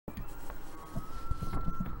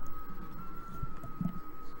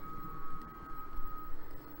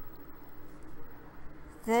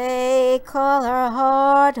They call her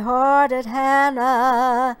hard-hearted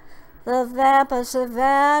Hannah, the vamp of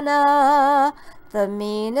Savannah, the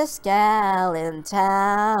meanest gal in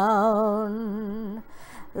town.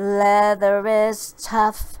 Leather is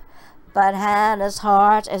tough, but Hannah's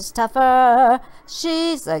heart is tougher.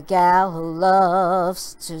 She's a gal who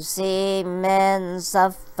loves to see men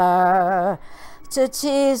suffer, to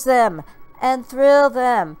tease them and thrill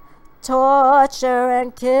them, torture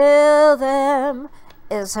and kill them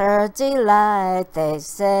is her delight, they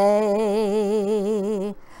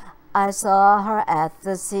say. I saw her at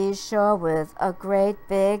the seashore with a great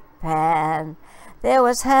big pan. There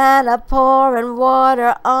was Hannah pouring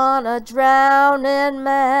water on a drowning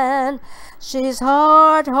man. She's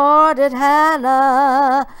hard-hearted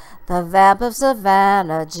Hannah, the vamp of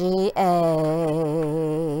Savannah, G.A.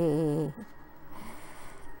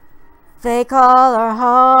 They call her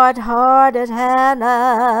hard-hearted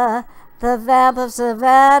Hannah, the vamp of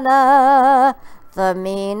Savannah, the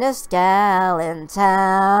meanest gal in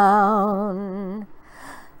town.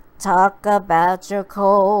 Talk about your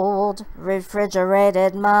cold,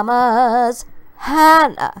 refrigerated mamas.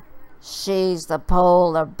 Hannah, she's the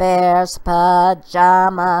polar bear's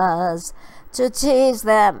pajamas. To tease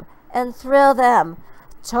them and thrill them,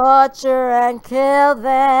 torture and kill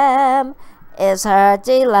them is her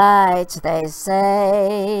delight, they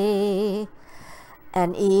say.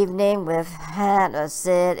 An evening with Hannah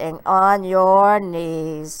sitting on your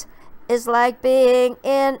knees is like being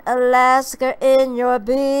in Alaska in your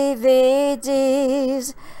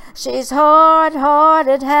BVDs. She's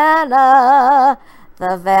hard-hearted Hannah,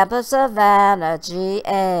 the vamp of Savannah,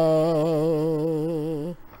 G.A.